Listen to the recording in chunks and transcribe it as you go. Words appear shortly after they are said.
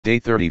Day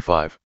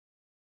 35.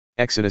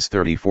 Exodus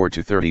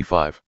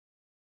 34-35.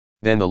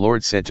 Then the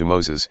Lord said to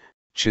Moses,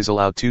 Chisel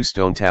out 2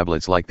 stone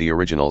tablets like the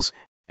originals,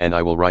 and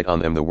I will write on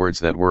them the words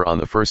that were on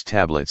the first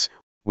tablets,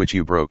 which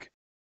you broke.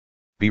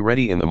 Be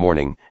ready in the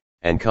morning,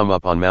 and come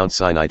up on Mount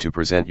Sinai to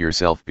present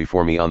yourself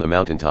before me on the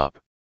mountaintop.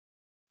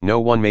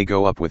 No one may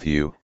go up with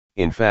you,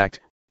 in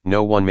fact,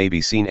 no one may be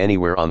seen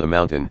anywhere on the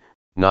mountain,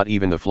 not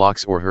even the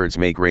flocks or herds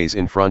may graze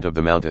in front of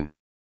the mountain.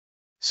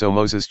 So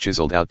Moses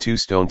chiseled out 2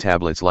 stone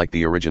tablets like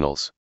the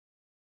originals.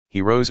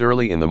 He rose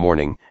early in the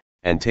morning,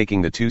 and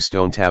taking the 2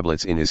 stone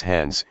tablets in his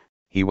hands,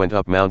 he went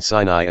up Mount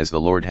Sinai as the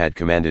Lord had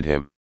commanded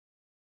him.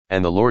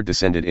 And the Lord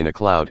descended in a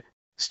cloud,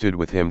 stood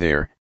with him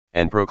there,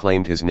 and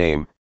proclaimed his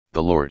name,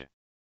 the Lord.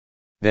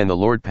 Then the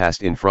Lord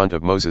passed in front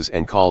of Moses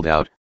and called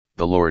out,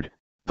 the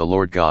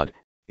Lord God,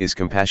 is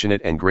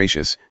compassionate and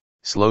gracious,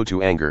 slow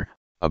to anger,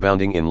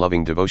 abounding in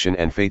loving devotion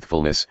and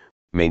faithfulness,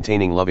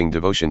 maintaining loving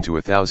devotion to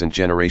 1,000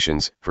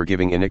 generations,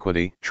 forgiving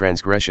iniquity,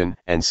 transgression,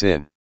 and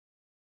sin.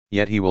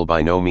 Yet he will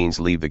by no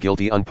means leave the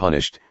guilty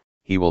unpunished,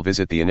 he will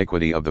visit the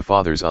iniquity of the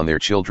fathers on their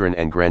children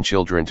and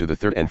grandchildren to the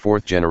 3rd and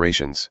 4th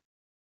generations.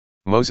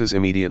 Moses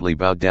immediately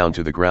bowed down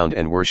to the ground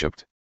and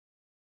worshipped.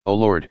 O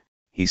Lord,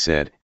 he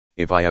said,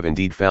 if I have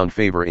indeed found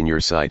favor in your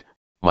sight,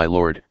 my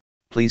Lord,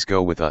 please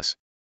go with us.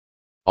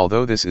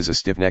 Although this is a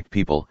stiff-necked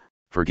people,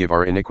 forgive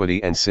our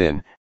iniquity and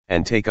sin,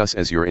 and take us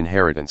as your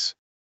inheritance.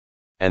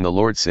 And the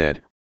Lord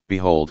said,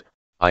 Behold,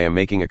 I am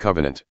making a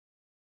covenant.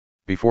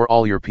 Before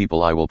all your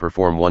people I will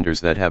perform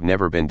wonders that have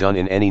never been done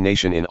in any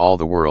nation in all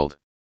the world.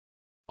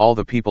 All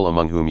the people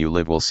among whom you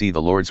live will see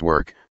the Lord's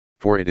work,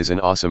 for it is an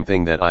awesome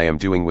thing that I am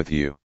doing with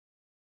you.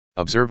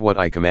 Observe what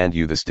I command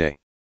you this day.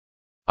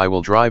 I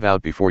will drive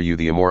out before you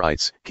the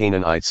Amorites,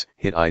 Canaanites,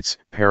 Hittites,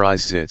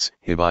 Perizzites,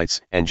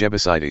 Hivites, and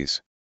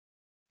Jebusites.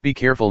 Be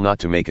careful not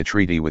to make a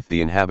treaty with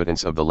the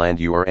inhabitants of the land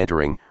you are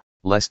entering,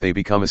 lest they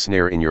become a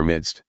snare in your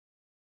midst.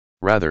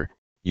 Rather,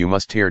 you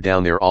must tear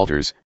down their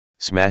altars,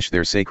 smash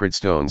their sacred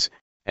stones,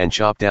 and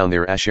chop down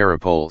their Asherah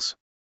poles.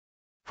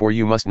 For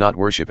you must not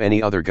worship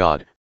any other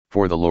god,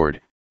 for the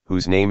Lord,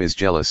 whose name is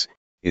jealous,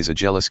 is a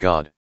jealous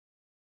God.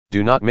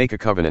 Do not make a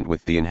covenant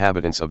with the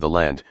inhabitants of the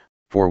land,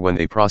 for when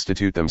they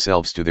prostitute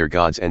themselves to their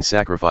gods and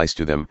sacrifice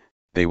to them,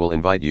 they will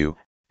invite you,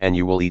 and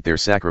you will eat their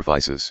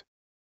sacrifices.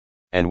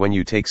 And when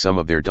you take some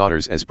of their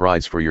daughters as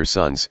brides for your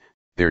sons,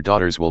 their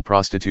daughters will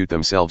prostitute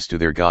themselves to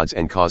their gods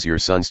and cause your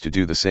sons to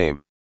do the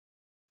same.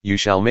 You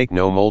shall make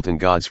no molten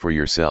gods for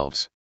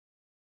yourselves.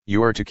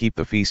 You are to keep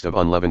the Feast of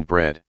Unleavened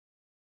Bread.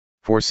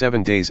 For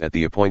 7 days at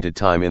the appointed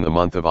time in the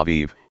month of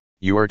Abib,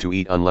 you are to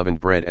eat unleavened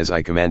bread as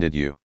I commanded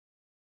you.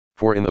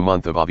 For in the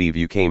month of Abib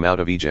you came out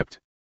of Egypt.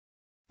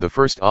 The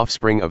first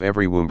offspring of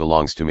every womb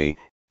belongs to me,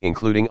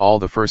 including all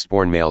the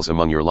firstborn males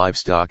among your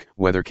livestock,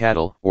 whether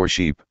cattle or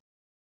sheep.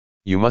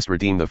 You must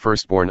redeem the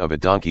firstborn of a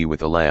donkey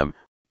with a lamb,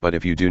 but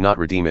if you do not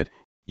redeem it,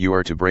 you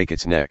are to break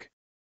its neck.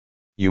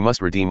 You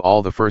must redeem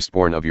all the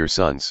firstborn of your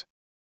sons.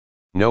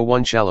 No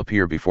one shall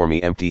appear before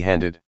me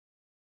empty-handed.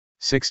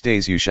 6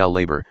 days you shall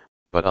labor,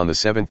 but on the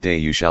 7th day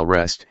you shall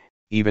rest,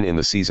 even in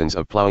the seasons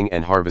of plowing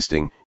and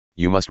harvesting,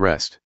 you must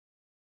rest.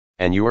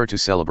 And you are to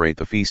celebrate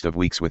the Feast of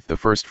Weeks with the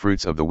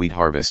firstfruits of the wheat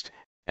harvest,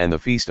 and the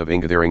Feast of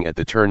Ingathering at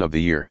the turn of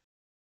the year.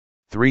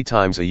 3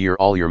 times a year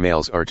all your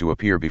males are to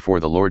appear before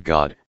the Lord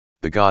God,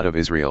 the God of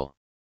Israel.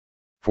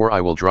 For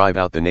I will drive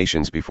out the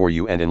nations before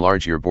you and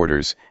enlarge your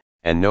borders,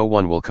 and no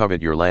one will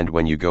covet your land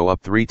when you go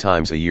up 3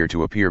 times a year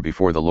to appear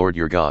before the Lord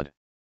your God.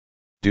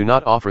 Do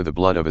not offer the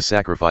blood of a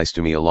sacrifice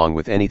to me along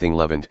with anything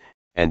leavened,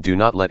 and do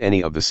not let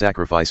any of the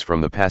sacrifice from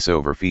the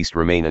Passover feast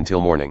remain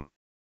until morning.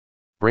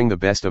 Bring the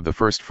best of the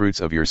firstfruits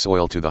of your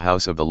soil to the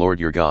house of the Lord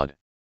your God.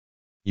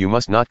 You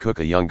must not cook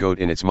a young goat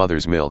in its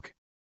mother's milk.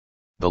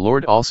 The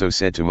Lord also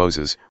said to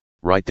Moses,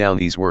 Write down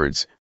these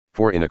words,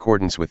 for in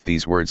accordance with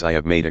these words I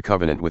have made a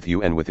covenant with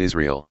you and with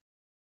Israel.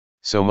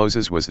 So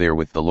Moses was there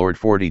with the Lord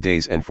 40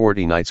 days and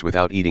 40 nights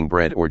without eating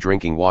bread or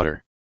drinking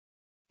water.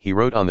 He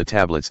wrote on the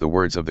tablets the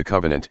words of the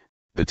covenant,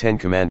 the 10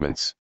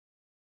 commandments.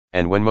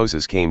 And when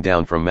Moses came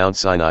down from Mount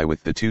Sinai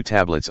with the 2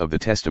 tablets of the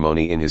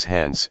testimony in his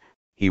hands,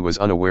 he was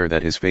unaware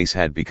that his face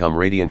had become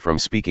radiant from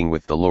speaking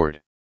with the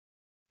Lord.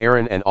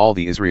 Aaron and all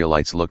the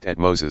Israelites looked at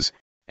Moses,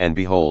 and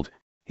behold,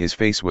 his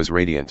face was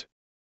radiant.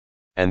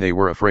 And they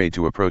were afraid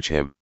to approach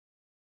him.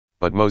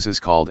 But Moses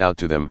called out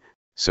to them,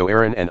 so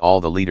Aaron and all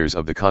the leaders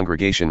of the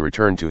congregation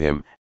returned to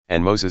him,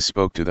 and Moses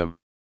spoke to them.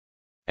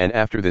 And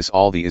after this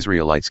all the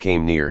Israelites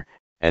came near,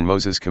 and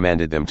Moses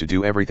commanded them to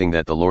do everything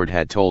that the Lord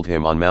had told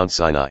him on Mount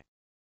Sinai.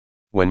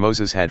 When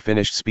Moses had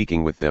finished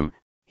speaking with them,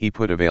 he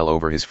put a veil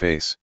over his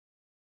face.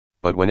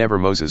 But whenever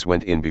Moses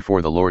went in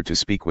before the Lord to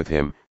speak with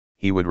him,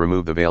 he would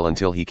remove the veil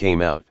until he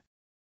came out.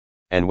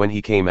 And when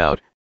he came out,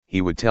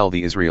 he would tell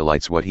the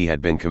Israelites what he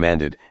had been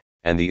commanded,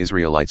 and the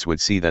Israelites would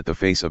see that the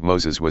face of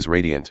Moses was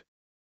radiant.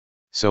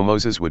 So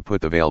Moses would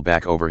put the veil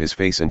back over his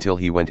face until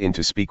he went in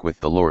to speak with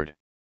the Lord.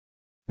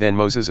 Then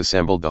Moses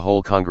assembled the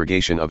whole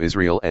congregation of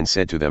Israel and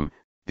said to them,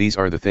 These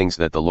are the things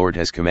that the Lord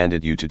has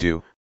commanded you to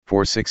do,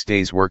 for 6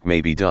 days' work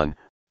may be done,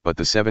 but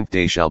the 7th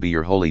day shall be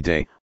your holy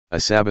day, a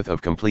Sabbath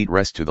of complete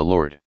rest to the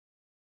Lord.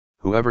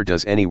 Whoever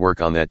does any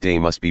work on that day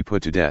must be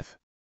put to death.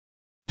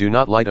 Do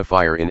not light a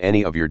fire in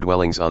any of your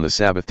dwellings on the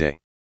Sabbath day.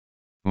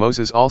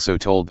 Moses also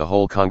told the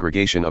whole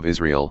congregation of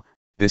Israel,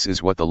 This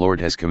is what the Lord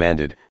has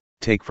commanded,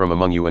 take from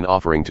among you an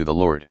offering to the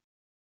Lord.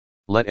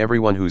 Let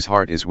everyone whose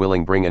heart is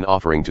willing bring an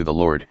offering to the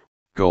Lord,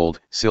 gold,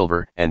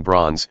 silver, and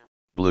bronze,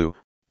 blue,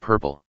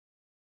 purple,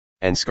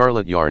 and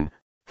scarlet yarn,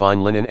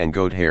 fine linen and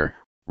goat hair,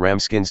 ram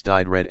skins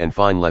dyed red and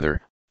fine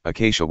leather,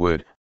 acacia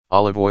wood,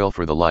 olive oil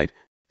for the light,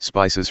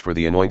 spices for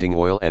the anointing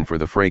oil and for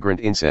the fragrant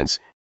incense,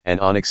 and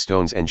onyx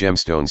stones and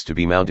gemstones to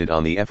be mounted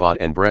on the ephod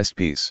and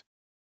breastpiece.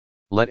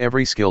 Let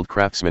every skilled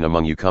craftsman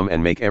among you come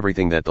and make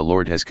everything that the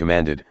Lord has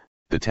commanded,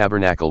 the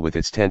tabernacle with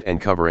its tent and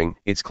covering,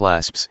 its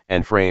clasps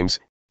and frames,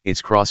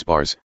 its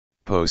crossbars,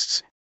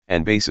 posts,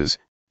 and bases,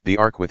 the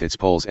ark with its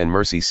poles and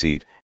mercy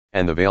seat,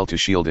 and the veil to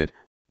shield it,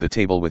 the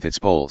table with its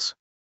poles,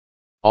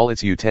 all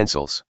its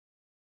utensils,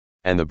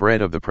 and the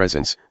bread of the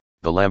presence,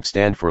 the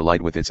lampstand for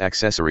light with its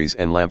accessories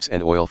and lamps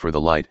and oil for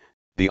the light,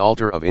 the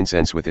altar of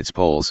incense with its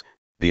poles,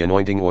 the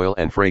anointing oil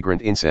and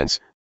fragrant incense,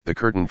 the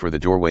curtain for the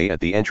doorway at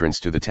the entrance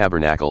to the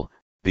tabernacle,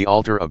 the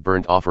altar of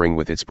burnt offering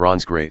with its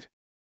bronze grate,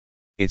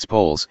 its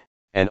poles,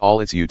 and all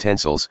its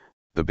utensils,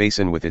 the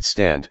basin with its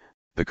stand,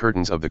 the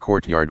curtains of the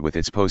courtyard with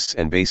its posts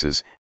and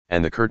bases,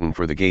 and the curtain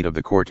for the gate of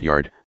the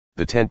courtyard,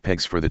 the tent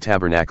pegs for the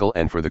tabernacle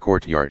and for the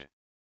courtyard,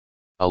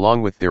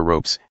 along with their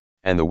ropes,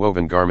 and the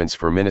woven garments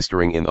for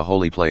ministering in the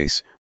holy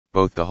place,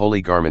 both the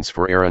holy garments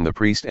for Aaron the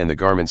priest and the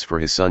garments for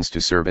his sons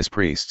to serve as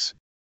priests.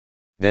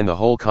 Then the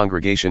whole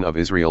congregation of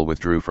Israel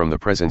withdrew from the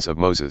presence of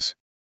Moses.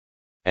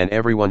 And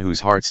everyone whose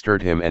heart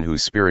stirred him and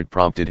whose spirit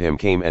prompted him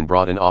came and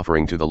brought an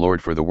offering to the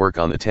Lord for the work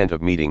on the tent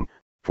of meeting,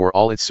 for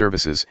all its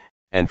services,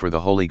 and for the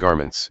holy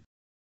garments.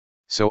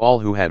 So all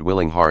who had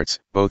willing hearts,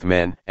 both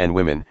men and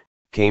women,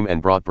 came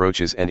and brought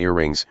brooches and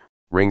earrings,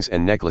 rings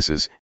and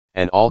necklaces,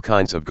 and all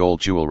kinds of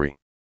gold jewelry.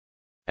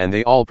 And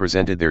they all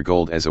presented their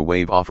gold as a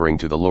wave offering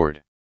to the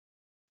Lord.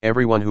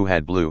 Everyone who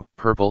had blue,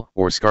 purple,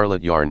 or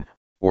scarlet yarn,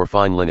 or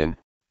fine linen,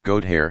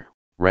 goat hair,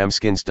 ram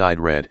skins dyed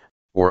red,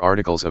 or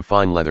articles of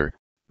fine leather,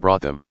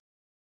 brought them.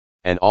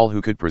 And all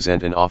who could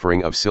present an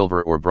offering of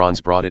silver or bronze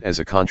brought it as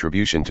a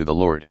contribution to the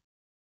Lord.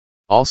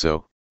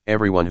 Also,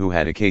 everyone who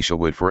had acacia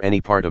wood for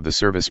any part of the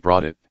service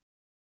brought it.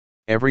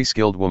 Every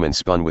skilled woman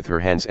spun with her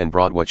hands and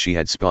brought what she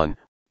had spun,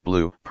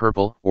 blue,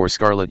 purple, or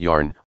scarlet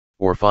yarn,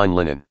 or fine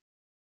linen.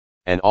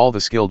 And all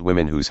the skilled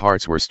women whose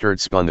hearts were stirred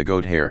spun the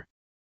goat hair.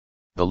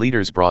 The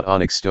leaders brought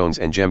onyx stones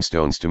and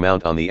gemstones to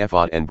mount on the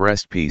ephod and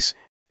breastpiece,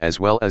 as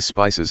well as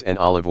spices and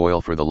olive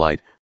oil for the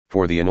light,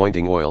 for the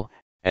anointing oil,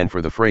 and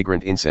for the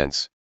fragrant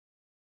incense.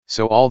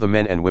 So all the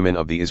men and women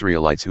of the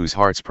Israelites whose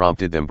hearts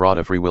prompted them brought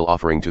a freewill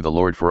offering to the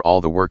Lord for all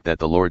the work that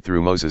the Lord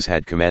through Moses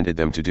had commanded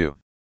them to do.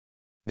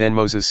 Then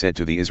Moses said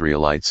to the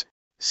Israelites,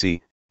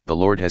 See, the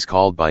Lord has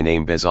called by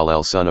name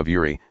Bezalel son of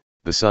Uri,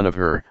 the son of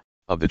Hur,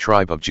 of the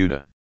tribe of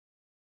Judah.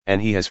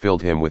 And he has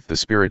filled him with the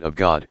Spirit of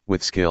God,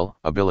 with skill,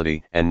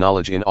 ability, and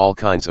knowledge in all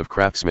kinds of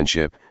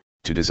craftsmanship,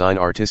 to design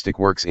artistic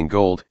works in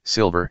gold,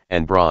 silver,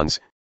 and bronze,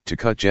 to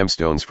cut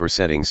gemstones for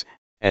settings,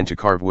 and to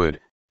carve wood,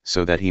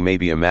 so that he may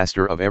be a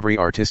master of every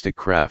artistic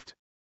craft.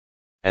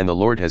 And the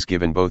Lord has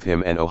given both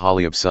him and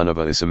Oholiab son of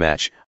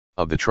Ahisamach,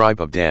 of the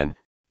tribe of Dan,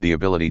 the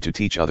ability to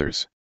teach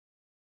others.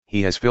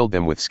 He has filled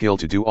them with skill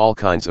to do all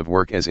kinds of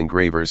work as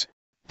engravers,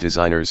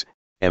 designers,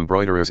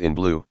 embroiderers in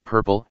blue,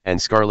 purple, and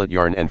scarlet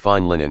yarn and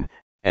fine linen,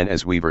 and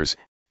as weavers,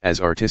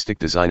 as artistic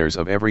designers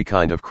of every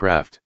kind of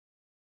craft.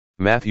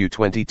 Matthew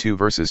 22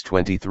 verses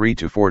 23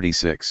 to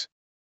 46.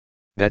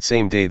 That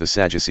same day the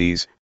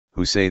Sadducees,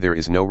 who say there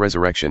is no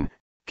resurrection,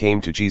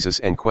 came to Jesus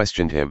and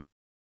questioned him.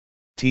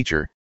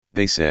 Teacher,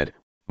 they said,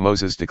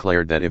 Moses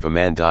declared that if a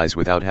man dies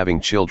without having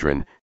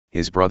children,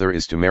 his brother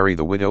is to marry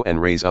the widow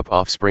and raise up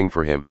offspring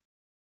for him.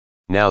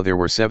 Now there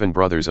were 7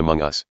 brothers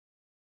among us.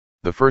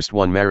 The first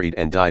one married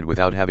and died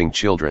without having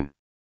children.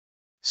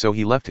 So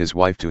he left his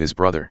wife to his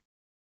brother.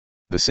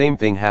 The same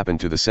thing happened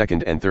to the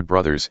second and third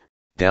brothers,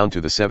 down to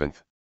the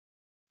 7th.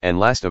 And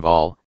last of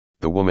all,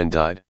 the woman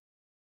died.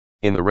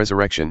 In the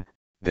resurrection,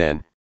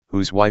 then,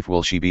 whose wife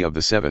will she be of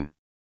the 7?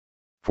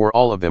 For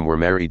all of them were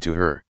married to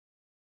her.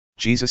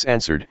 Jesus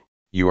answered,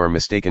 You are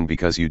mistaken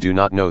because you do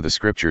not know the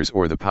Scriptures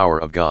or the power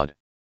of God.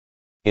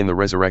 In the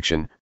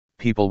resurrection,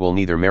 people will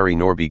neither marry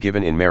nor be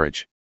given in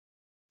marriage.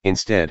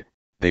 Instead,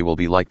 they will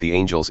be like the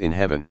angels in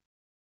heaven.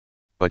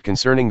 But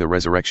concerning the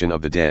resurrection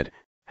of the dead,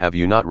 have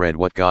you not read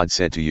what God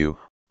said to you,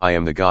 I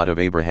am the God of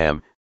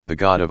Abraham, the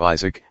God of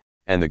Isaac,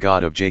 and the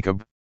God of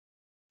Jacob?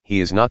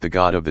 He is not the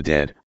God of the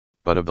dead,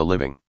 but of the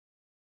living.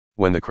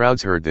 When the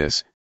crowds heard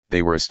this,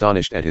 they were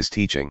astonished at his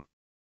teaching.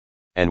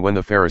 And when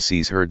the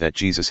Pharisees heard that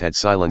Jesus had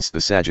silenced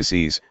the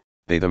Sadducees,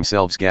 they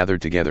themselves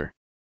gathered together.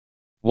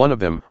 One of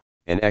them,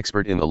 an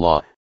expert in the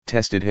law,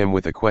 tested him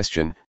with a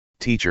question,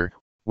 Teacher,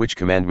 which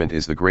commandment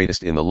is the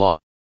greatest in the law?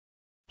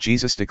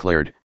 Jesus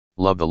declared,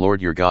 Love the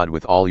Lord your God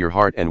with all your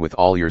heart and with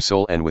all your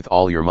soul and with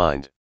all your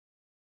mind.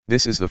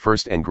 This is the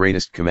first and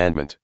greatest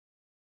commandment.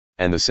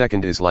 And the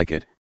second is like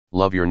it,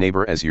 love your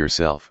neighbor as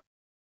yourself.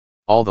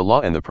 All the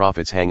law and the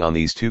prophets hang on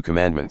these two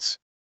commandments.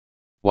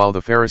 While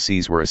the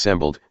Pharisees were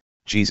assembled,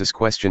 Jesus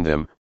questioned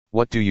them,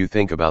 "What do you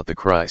think about the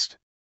Christ?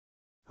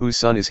 Whose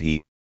son is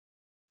he?"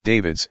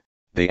 "David's,"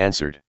 they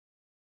answered.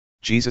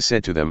 Jesus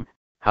said to them,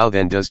 "How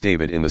then does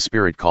David in the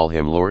Spirit call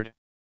him Lord?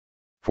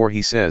 For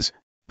he says,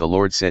 'The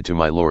Lord said to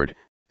my Lord,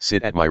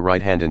 sit at my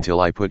right hand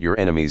until I put your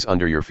enemies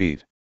under your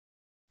feet.'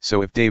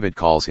 So if David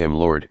calls him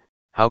Lord,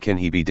 how can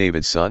he be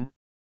David's son?"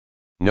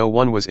 No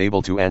one was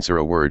able to answer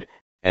a word,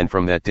 and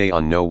from that day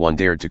on no one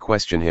dared to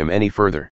question him any further.